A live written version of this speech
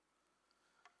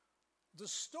The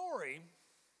story,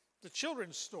 the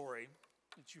children's story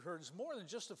that you heard, is more than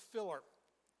just a filler.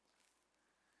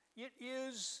 It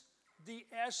is the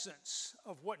essence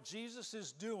of what Jesus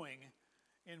is doing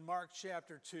in Mark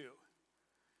chapter 2.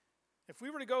 If we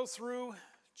were to go through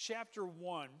chapter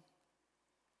 1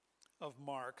 of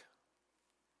Mark,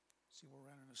 see, we're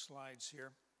running the slides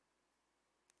here.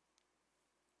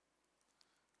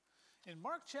 In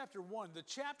Mark chapter 1, the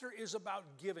chapter is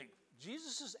about giving.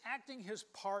 Jesus is acting his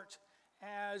part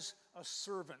as a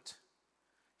servant.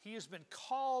 He has been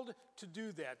called to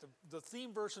do that. The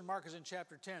theme verse in Mark is in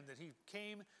chapter 10, that he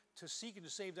came to seek and to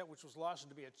save that which was lost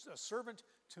and to be a servant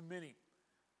to many.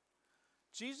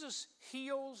 Jesus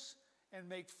heals and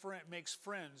makes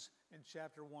friends in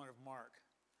chapter 1 of Mark.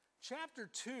 Chapter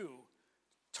 2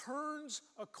 turns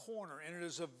a corner, and it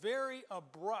is a very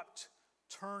abrupt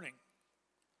turning.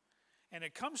 And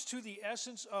it comes to the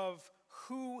essence of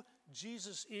who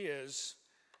Jesus is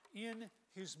in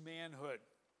his manhood.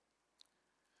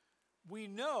 We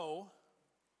know,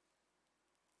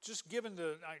 just given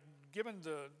the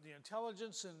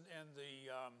intelligence and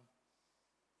the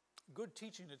good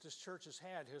teaching that this church has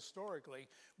had historically,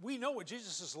 we know what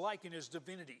Jesus is like in his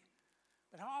divinity.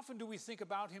 But how often do we think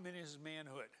about him in his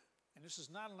manhood? And this is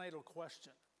not an idle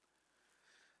question.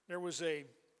 There was a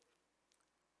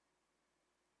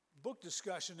book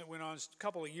discussion that went on a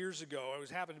couple of years ago.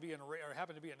 I happened to be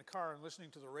in the car and listening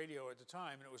to the radio at the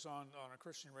time, and it was on a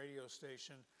Christian radio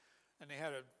station, and they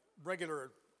had a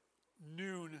regular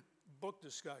noon book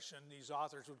discussion. These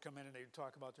authors would come in and they'd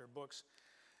talk about their books.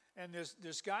 And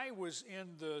this guy was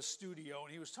in the studio,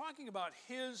 and he was talking about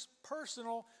his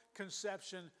personal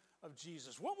conception of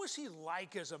Jesus. What was he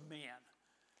like as a man?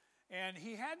 And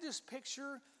he had this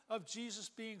picture of Jesus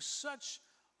being such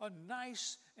a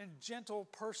nice and gentle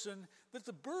person that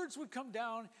the birds would come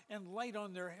down and light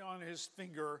on his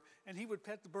finger, and he would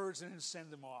pet the birds and then send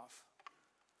them off.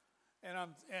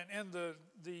 And the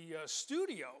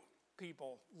studio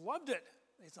people loved it.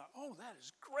 They thought, "Oh, that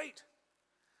is great."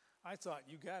 I thought,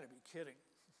 you got to be kidding.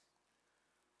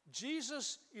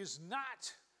 Jesus is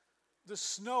not the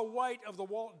Snow White of the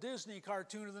Walt Disney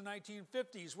cartoon of the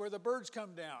 1950s where the birds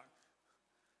come down.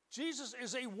 Jesus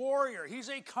is a warrior. He's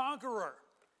a conqueror.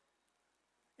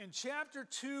 In chapter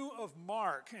 2 of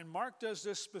Mark, and Mark does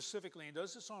this specifically and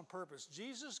does this on purpose,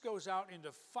 Jesus goes out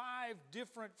into 5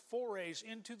 different forays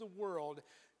into the world,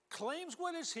 claims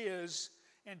what is his,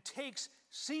 and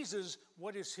seizes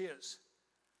what is his.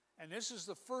 And this is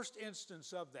the first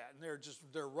instance of that. And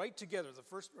they're right together,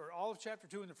 all of chapter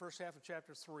 2 and the first half of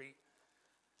chapter 3.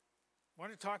 I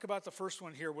want to talk about the first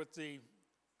one here with the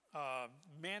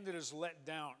man that is let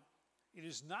down. It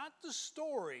is not the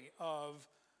story of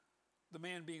the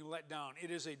man being let down.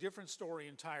 It is a different story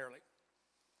entirely.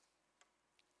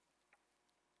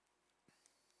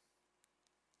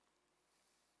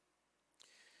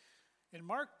 In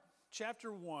Mark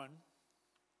chapter 1,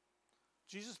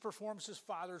 Jesus performs his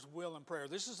Father's will in prayer.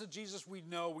 This is the Jesus we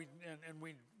know and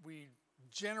we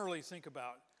generally think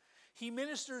about. He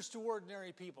ministers to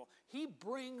ordinary people. He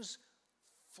brings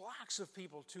flocks of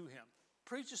people to him,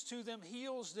 preaches to them,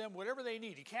 heals them, whatever they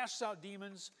need. He casts out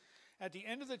demons. At the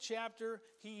end of the chapter,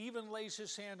 he even lays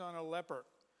his hand on a leper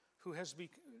who has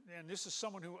and this is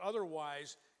someone who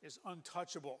otherwise is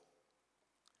untouchable.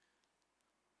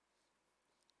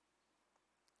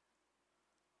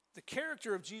 The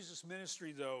character of Jesus'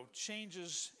 ministry, though,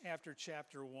 changes after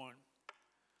chapter 1.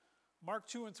 Mark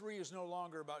 2 and 3 is no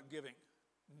longer about giving.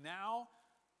 Now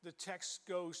the text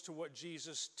goes to what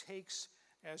Jesus takes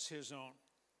as his own.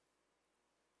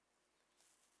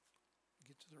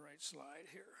 Get to the right slide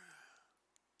here.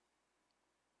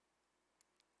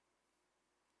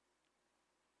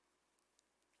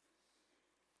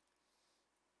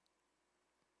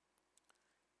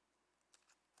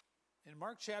 In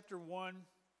Mark chapter 1,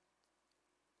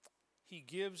 he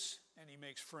gives and he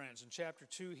makes friends. In chapter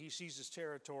 2, he seizes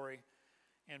territory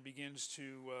and begins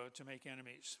to make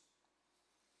enemies.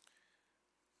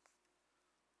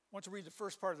 I want to read the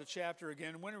first part of the chapter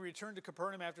again. When he returned to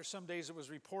Capernaum after some days, it was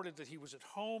reported that he was at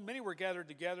home. Many were gathered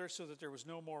together so that there was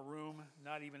no more room,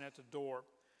 not even at the door.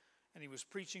 And he was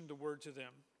preaching the word to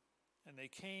them. And they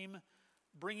came,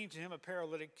 bringing to him a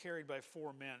paralytic carried by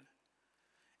 4 men.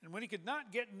 And when he could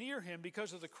not get near him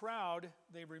because of the crowd,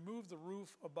 they removed the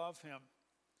roof above him.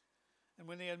 And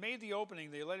when they had made the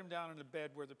opening, they let him down in a bed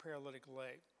where the paralytic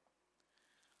lay.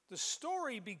 The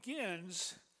story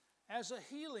begins as a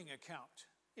healing account.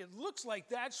 It looks like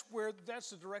that's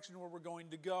the direction where we're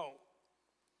going to go.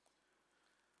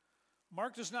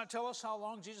 Mark does not tell us how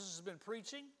long Jesus has been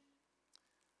preaching.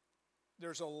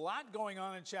 There's a lot going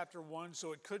on in chapter 1,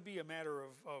 so it could be a matter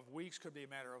of weeks, could be a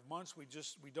matter of months. We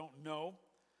don't know.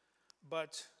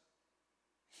 But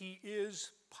he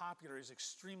is popular. He's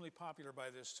extremely popular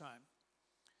by this time.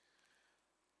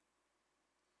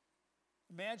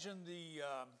 Imagine the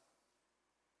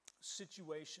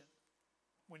situation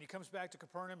when he comes back to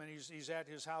Capernaum, and he's at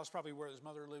his house, probably where his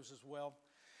mother lives as well.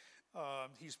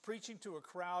 He's preaching to a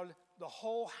crowd. The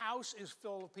whole house is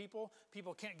filled with people.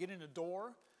 People can't get in the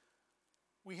door.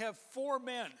 We have 4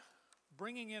 men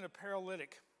bringing in a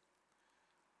paralytic.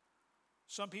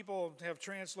 Some people have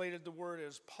translated the word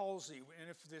as palsy, and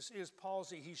if this is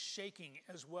palsy, he's shaking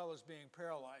as well as being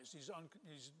paralyzed. He's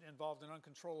involved in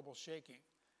uncontrollable shaking.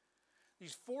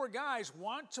 These 4 guys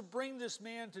want to bring this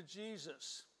man to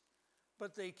Jesus,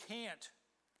 but they can't.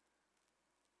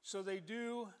 So they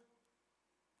do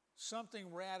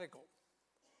something radical.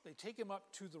 They take him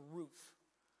up to the roof,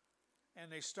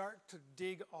 and they start to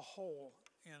dig a hole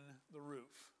in the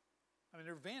roof. I mean,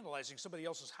 they're vandalizing somebody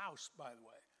else's house, by the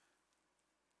way.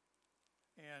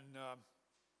 And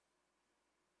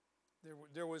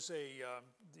there was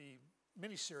the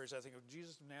miniseries, I think, of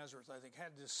Jesus of Nazareth, I think,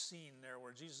 had this scene there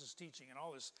where Jesus is teaching, and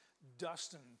all this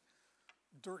dust and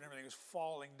dirt and everything was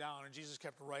falling down, and Jesus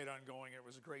kept right on going. It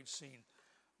was a great scene.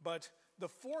 But the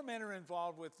 4 men are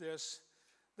involved with this.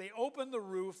 They open the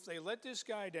roof, they let this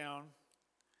guy down,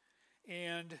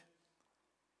 and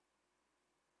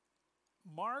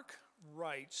Mark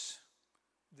writes,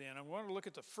 then, I want to look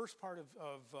at the first part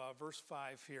of verse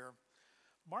 5 here.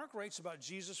 Mark writes about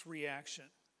Jesus' reaction.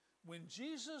 When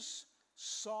Jesus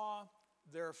saw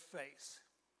their faith,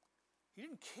 he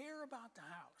didn't care about the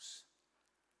house,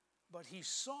 but he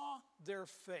saw their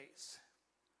faith.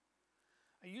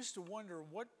 I used to wonder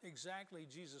what exactly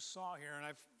Jesus saw here, and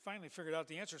I've finally figured out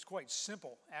the answer is quite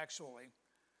simple, actually.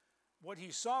 What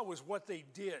he saw was what they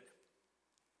did.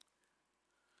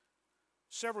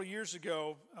 Several years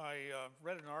ago, I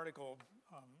read an article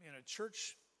in a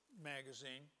church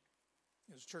magazine.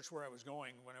 It was a church where I was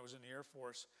going when I was in the Air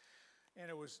Force. And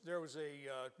there was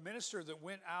a minister that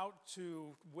went out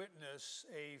to witness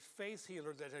a faith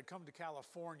healer that had come to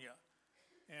California,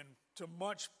 and to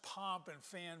much pomp and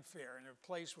fanfare. And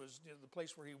the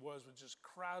place where he was just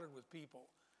crowded with people.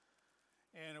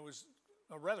 And it was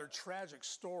a rather tragic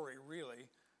story, really.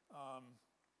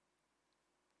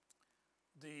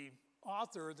 The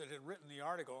author that had written the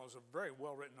article, it was a very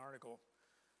well-written article,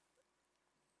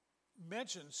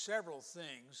 mentioned several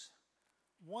things.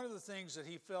 One of the things that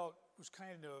he felt was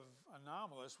kind of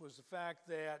anomalous was the fact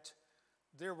that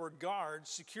there were guards,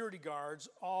 security guards,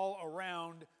 all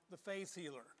around the faith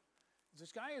healer. If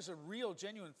this guy is a real,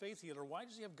 genuine faith healer, why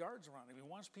does he have guards around him? He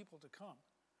wants people to come.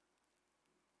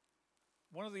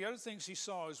 One of the other things he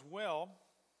saw as well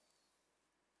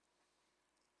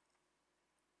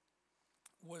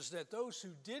was that those who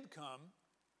did come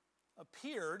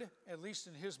appeared, at least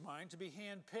in his mind, to be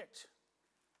handpicked.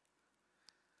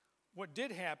 What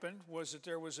did happen was that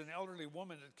there was an elderly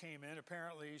woman that came in.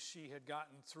 Apparently, she had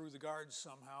gotten through the guards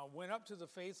somehow, went up to the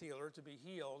faith healer to be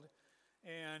healed,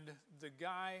 and the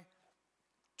guy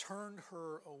turned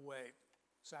her away.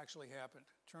 This actually happened.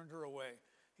 Turned her away.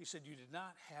 He said, "You did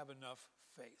not have enough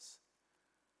faith."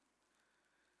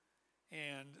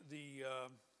 And the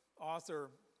author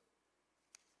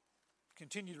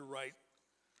continued to write,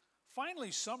 finally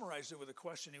summarized it with a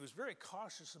question. He was very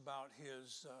cautious about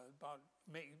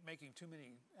making too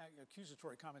many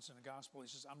accusatory comments in the gospel. He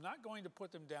says, "I'm not going to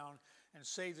put them down and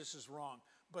say this is wrong,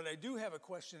 but I do have a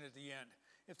question at the end.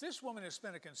 If this woman has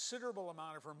spent a considerable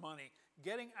amount of her money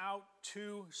getting out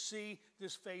to see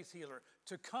this faith healer,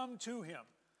 to come to him,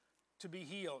 to be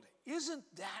healed,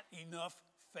 isn't that enough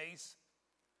faith?"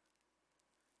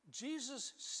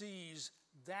 Jesus sees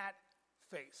that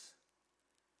faith.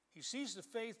 He sees the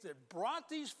faith that brought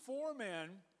these 4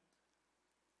 men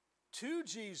to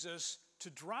Jesus to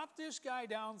drop this guy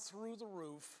down through the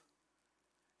roof.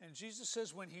 And Jesus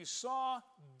says when he saw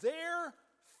their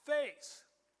faith,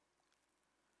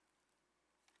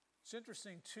 it's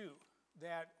interesting too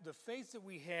that the faith that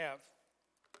we have,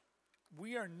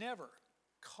 we are never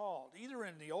called, either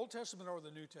in the Old Testament or the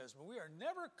New Testament, we are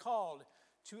never called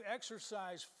to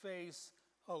exercise faith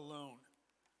alone.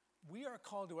 We are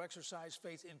called to exercise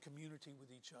faith in community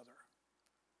with each other.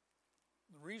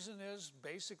 The reason is,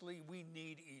 basically, we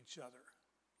need each other.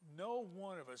 No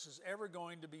one of us is ever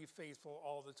going to be faithful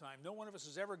all the time. No one of us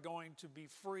is ever going to be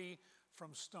free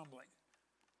from stumbling.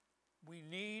 We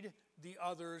need the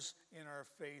others in our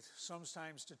faith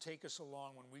sometimes to take us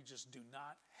along when we just do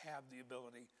not have the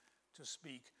ability to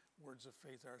speak words of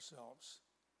faith ourselves.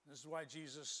 This is why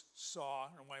Jesus saw,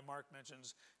 and why Mark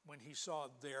mentions, when he saw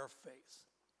their faith.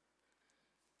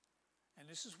 And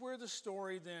this is where the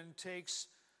story then takes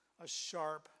a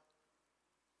sharp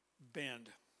bend.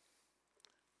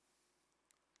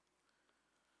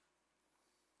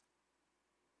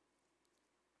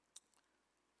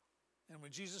 And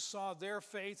when Jesus saw their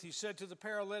faith, he said to the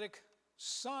paralytic,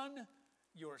 "Son,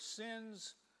 your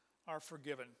sins are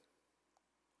forgiven."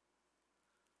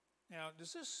 Now,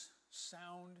 does this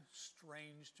sound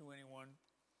strange to anyone?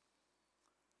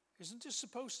 Isn't this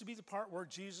supposed to be the part where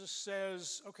Jesus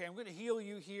says, okay, I'm going to heal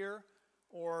you here,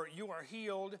 or you are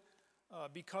healed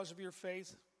because of your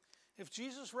faith? If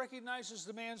Jesus recognizes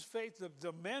the man's faith,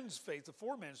 the men's faith, the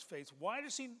four men's faith, why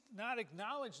does he not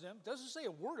acknowledge them? Doesn't say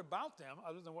a word about them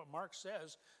other than what Mark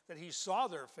says, that he saw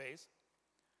their faith.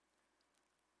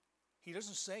 He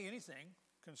doesn't say anything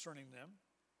concerning them.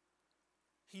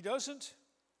 He doesn't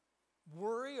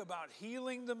worry about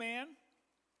healing the man.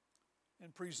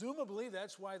 And presumably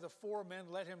that's why the four men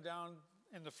let him down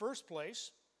in the first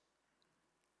place.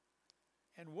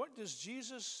 And what does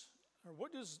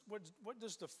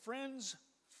the friend's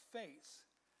faith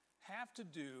have to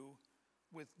do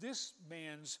with this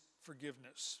man's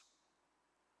forgiveness?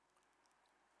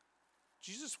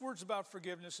 Jesus' words about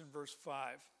forgiveness in verse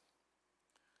 5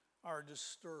 are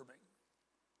disturbing.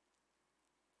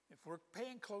 If we're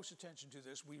paying close attention to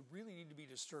this, we really need to be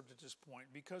disturbed at this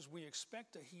point because we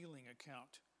expect a healing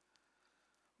account.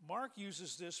 Mark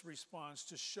uses this response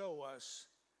to show us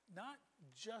not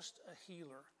just a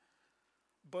healer,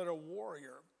 but a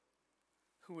warrior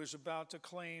who is about to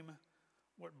claim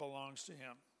what belongs to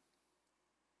him.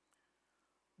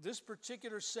 This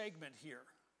particular segment here,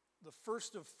 the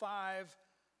first of 5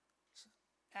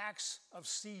 acts of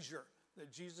seizure that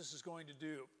Jesus is going to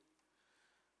do,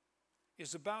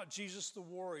 is about Jesus the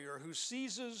warrior who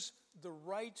seizes the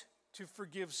right to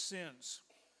forgive sins.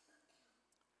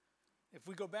 If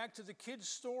we go back to the kids'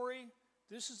 story,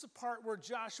 this is the part where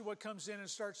Joshua comes in and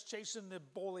starts chasing the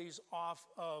bullies off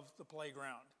of the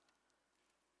playground.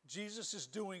 Jesus is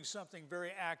doing something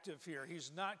very active here.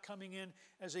 He's not coming in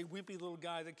as a wimpy little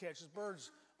guy that catches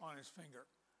birds on his finger.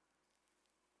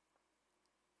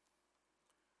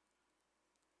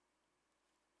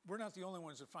 We're not the only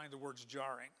ones that find the words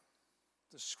jarring.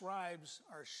 The scribes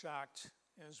are shocked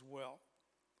as well.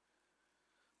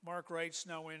 Mark writes,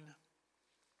 now when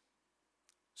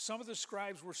some of the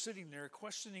scribes were sitting there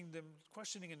questioning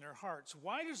in their hearts,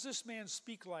 why does this man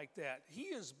speak like that? He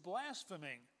is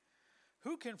blaspheming.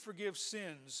 Who can forgive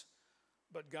sins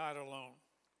but God alone?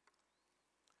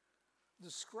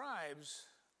 The scribes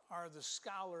are the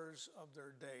scholars of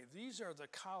their day. These are the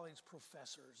college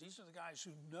professors. These are the guys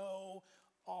who know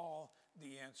all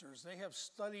the answers. They have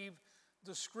studied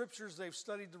the scriptures, they've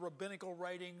studied the rabbinical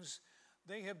writings,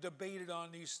 they have debated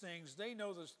on these things, they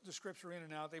know the scripture in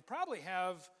and out. They probably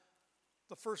have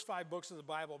the first 5 books of the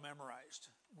Bible memorized.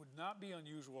 It would not be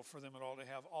unusual for them at all to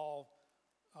have all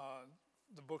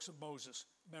the books of Moses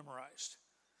memorized.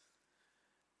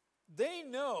 They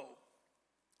know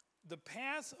the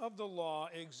path of the law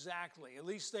exactly, at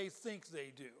least they think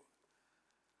they do.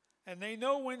 And they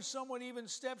know when someone even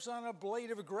steps on a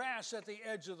blade of grass at the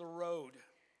edge of the road.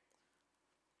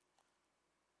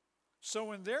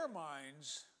 So in their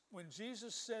minds, when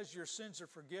Jesus says your sins are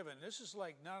forgiven, this is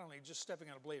like not only just stepping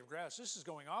on a blade of grass, this is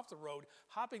going off the road,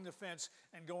 hopping the fence,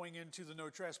 and going into the no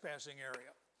trespassing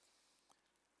area.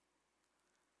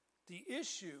 The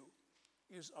issue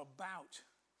is about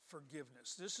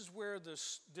forgiveness. This is where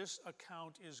this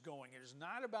account is going. It is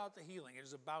not about the healing, it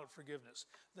is about forgiveness.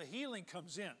 The healing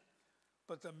comes in,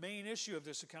 but the main issue of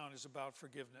this account is about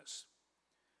forgiveness.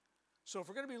 So if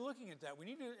we're going to be looking at that, we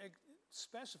need to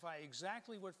specify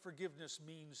exactly what forgiveness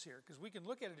means here, because we can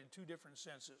look at it in 2 different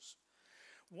senses.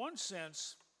 One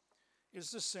sense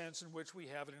is the sense in which we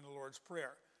have it in the Lord's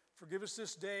Prayer. Forgive us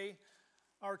this day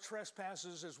our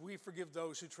trespasses as we forgive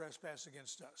those who trespass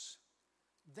against us.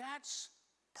 That's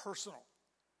personal.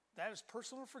 That is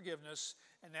personal forgiveness,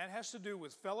 and that has to do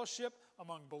with fellowship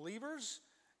among believers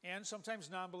and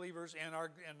sometimes non-believers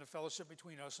and the fellowship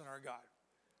between us and our God.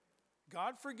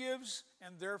 God forgives,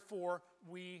 and therefore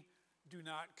we do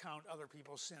not count other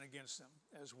people's sin against them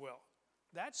as well.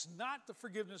 That's not the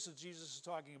forgiveness that Jesus is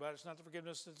talking about. It's not the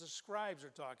forgiveness that the scribes are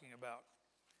talking about.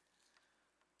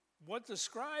 What the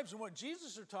scribes and what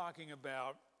Jesus are talking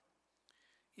about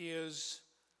is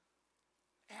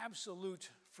absolute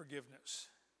forgiveness.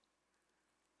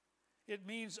 It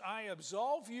means I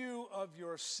absolve you of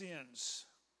your sins.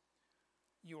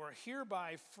 You are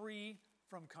hereby free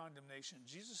from condemnation.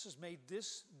 Jesus has made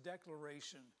this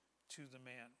declaration to the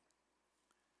man.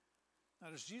 Now,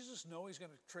 does Jesus know he's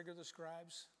going to trigger the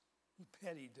scribes? You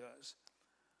bet he does.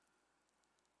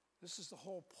 This is the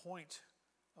whole point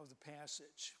of the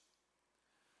passage.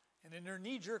 And in their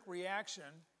knee-jerk reaction,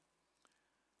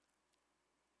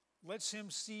 lets him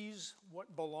seize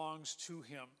what belongs to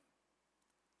him.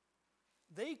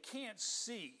 They can't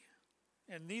see,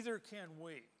 and neither can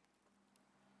we.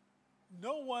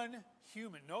 No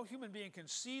human being can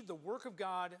see the work of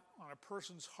God on a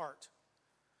person's heart.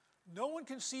 No one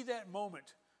can see that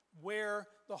moment where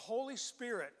the Holy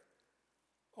Spirit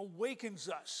awakens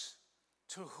us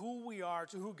to who we are,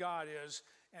 to who God is,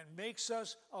 and makes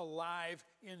us alive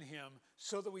in him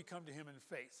so that we come to him in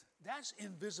faith. That's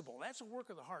invisible. That's a work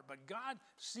of the heart, but God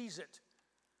sees it.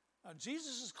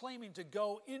 Jesus is claiming to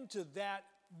go into that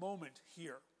moment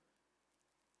here.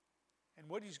 And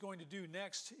what he's going to do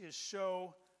next is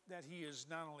show that he is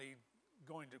not only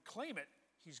going to claim it,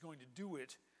 he's going to do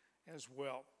it as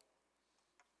well.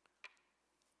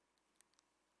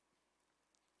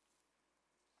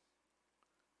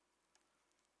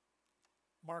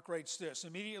 Mark writes this,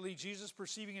 immediately Jesus,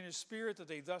 perceiving in his spirit that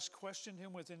they thus questioned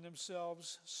him within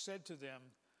themselves, said to them,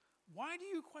 why do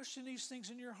you question these things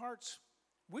in your hearts?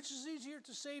 Which is easier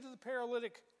to say to the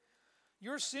paralytic,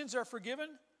 your sins are forgiven,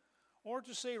 or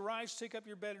to say, rise, take up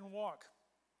your bed and walk?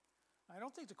 I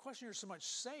don't think the question here is so much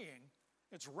saying,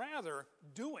 it's rather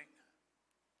doing.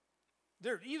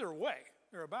 They're either way,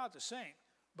 they're about the same.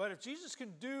 But if Jesus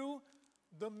can do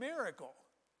the miracle,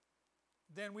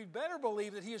 then we better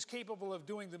believe that he is capable of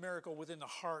doing the miracle within the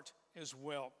heart as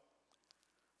well.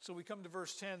 So we come to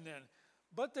verse 10 then.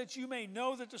 But that you may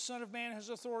know that the Son of Man has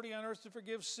authority on earth to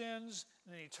forgive sins.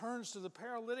 And then he turns to the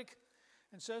paralytic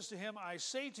and says to him, I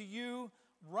say to you,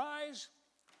 rise,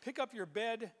 pick up your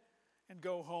bed, and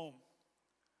go home.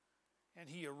 And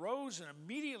he arose and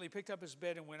immediately picked up his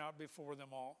bed and went out before them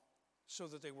all, so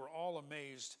that they were all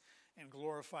amazed and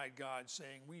glorified God,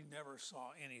 saying, we never saw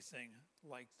anything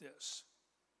like this.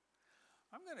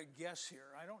 I'm going to guess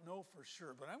here, I don't know for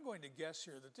sure, but I'm going to guess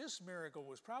here that this miracle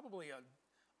was probably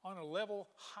on a level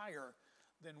higher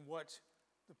than what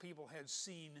the people had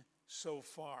seen so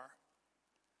far.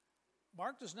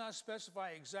 Mark does not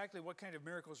specify exactly what kind of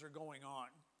miracles are going on,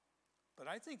 but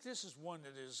I think this is one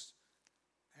that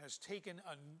has taken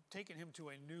him to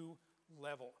a new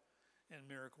level in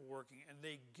miracle working, and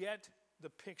they get the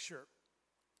picture.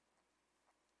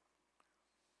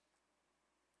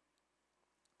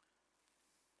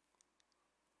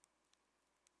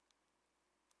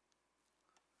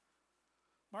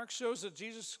 Mark shows that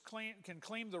Jesus can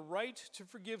claim the right to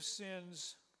forgive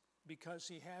sins because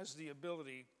he has the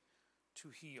ability to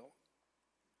heal.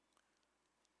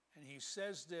 And he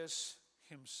says this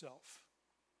himself.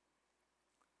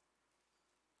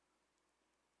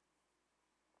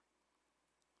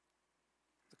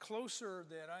 The closer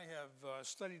that I have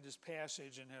studied this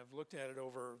passage and have looked at it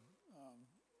over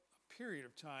a period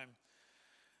of time,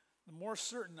 the more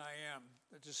certain I am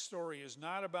that this story is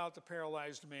not about the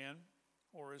paralyzed man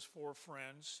or his four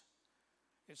friends.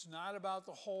 It's not about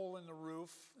the hole in the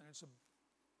roof, and it's a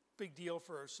big deal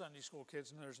for our Sunday school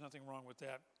kids, and there's nothing wrong with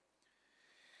that.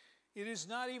 It is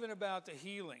not even about the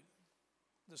healing.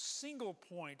 The single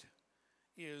point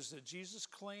is that Jesus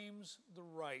claims the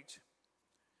right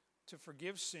to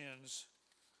forgive sins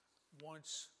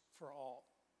once for all.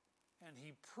 And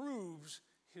he proves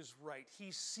his right.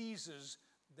 He seizes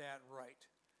that right.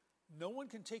 No one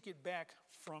can take it back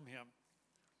from him.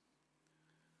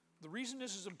 The reason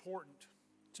this is important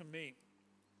to me,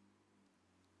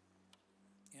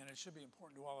 and it should be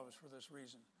important to all of us for this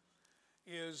reason,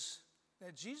 is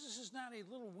that Jesus is not a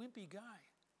little wimpy guy.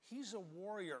 He's a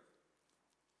warrior.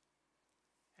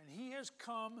 And he has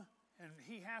come and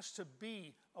he has to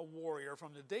be a warrior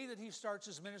from the day that he starts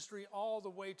his ministry all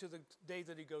the way to the day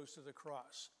that he goes to the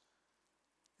cross.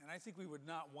 And I think we would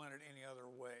not want it any other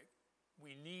way.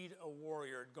 We need a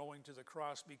warrior going to the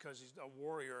cross because a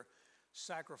warrior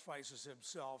sacrifices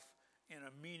himself in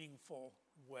a meaningful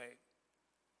way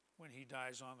when he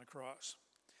dies on the cross.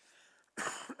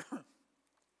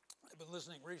 I've been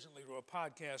listening recently to a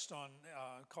podcast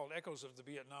called Echoes of the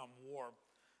Vietnam War.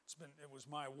 It was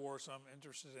my war, so I'm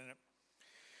interested in it.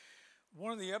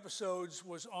 One of the episodes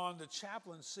was on the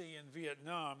chaplaincy in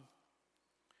Vietnam,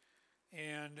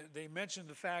 and they mentioned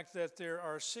the fact that there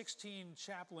are 16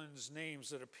 chaplains' names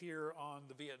that appear on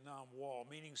the Vietnam Wall,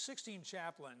 meaning 16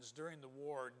 chaplains during the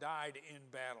war died in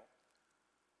battle.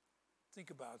 Think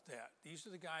about that. These are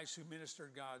the guys who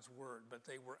ministered God's word, but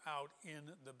they were out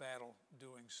in the battle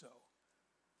doing so.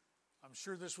 I'm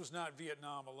sure this was not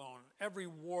Vietnam alone. Every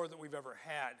war that we've ever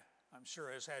had, I'm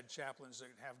sure, has had chaplains that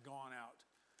have gone out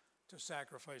to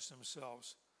sacrifice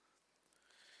themselves.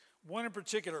 One in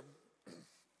particular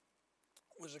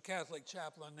was a Catholic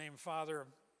chaplain named Father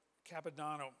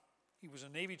Capodanno. He was a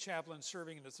Navy chaplain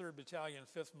serving in the 3rd Battalion,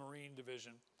 5th Marine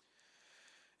Division.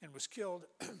 and was killed,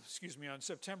 on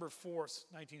September 4th,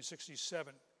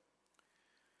 1967.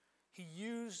 He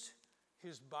used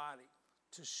his body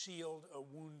to shield a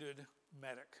wounded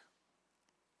medic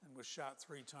and was shot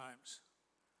 3 times.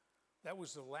 That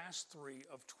was the last 3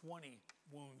 of 20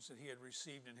 wounds that he had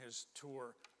received in his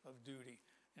tour of duty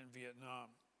in Vietnam.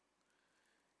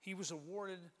 He was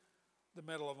awarded the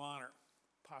Medal of Honor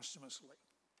posthumously.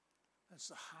 That's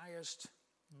the highest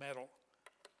medal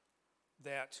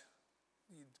that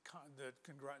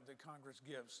the Congress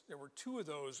gives. There were 2 of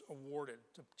those awarded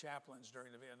to chaplains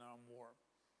during the Vietnam War.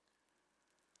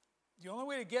 The only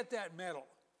way to get that medal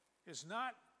is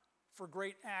not for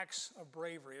great acts of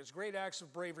bravery. It's great acts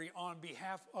of bravery on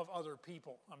behalf of other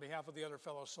people, on behalf of the other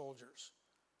fellow soldiers.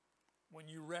 When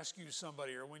you rescue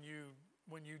somebody, or when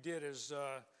you did as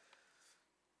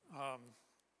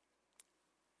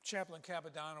Chaplain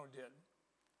Capodanno did,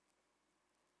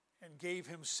 and gave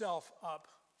himself up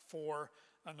for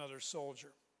another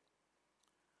soldier.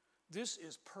 This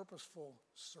is purposeful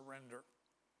surrender.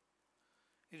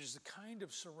 It is the kind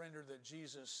of surrender that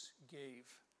Jesus gave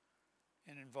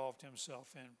and involved himself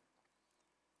in.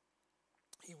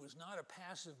 He was not a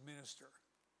passive minister,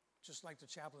 just like the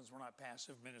chaplains were not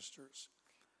passive ministers.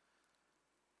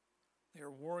 They are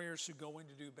warriors who go in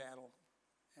to do battle,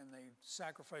 and they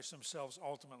sacrifice themselves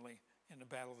ultimately in the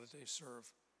battle that they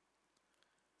serve.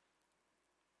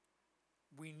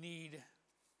 We need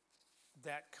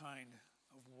that kind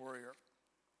of warrior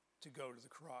to go to the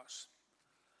cross.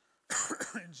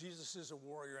 And Jesus is a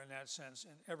warrior in that sense,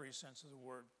 in every sense of the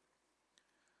word.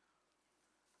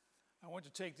 I want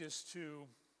to take this to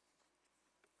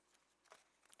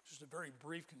just a very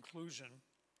brief conclusion.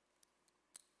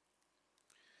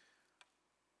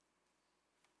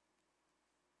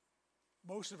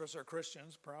 Most of us are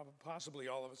Christians, possibly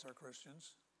all of us are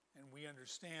Christians, and we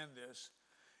understand this.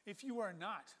 If you are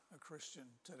not a Christian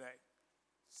today,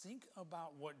 think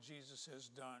about what Jesus has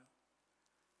done.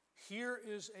 Here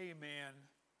is a man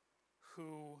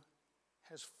who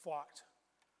has fought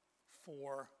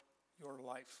for your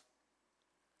life.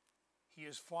 He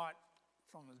has fought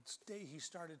from the day he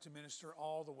started to minister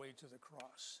all the way to the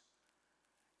cross.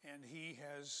 And he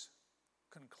has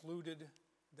concluded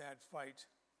that fight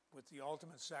with the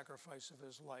ultimate sacrifice of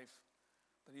his life.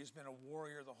 But he has been a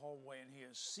warrior the whole way, and he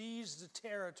has seized the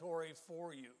territory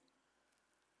for you.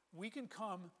 We can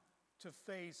come to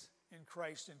faith in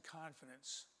Christ in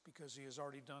confidence because he has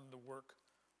already done the work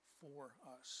for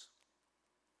us.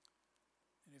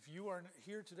 And if you are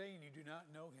here today and you do not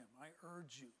know him, I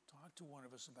urge you, talk to one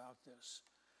of us about this.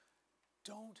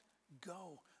 Don't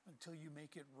go until you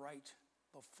make it right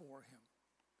before him.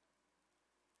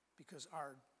 Because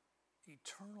our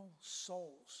eternal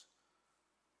souls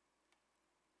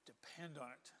depend on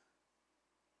it.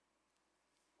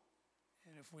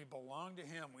 And if we belong to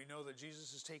him, we know that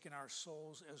Jesus has taken our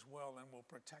souls as well and will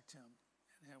protect him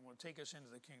and will take us into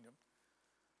the kingdom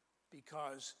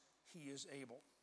because he is able.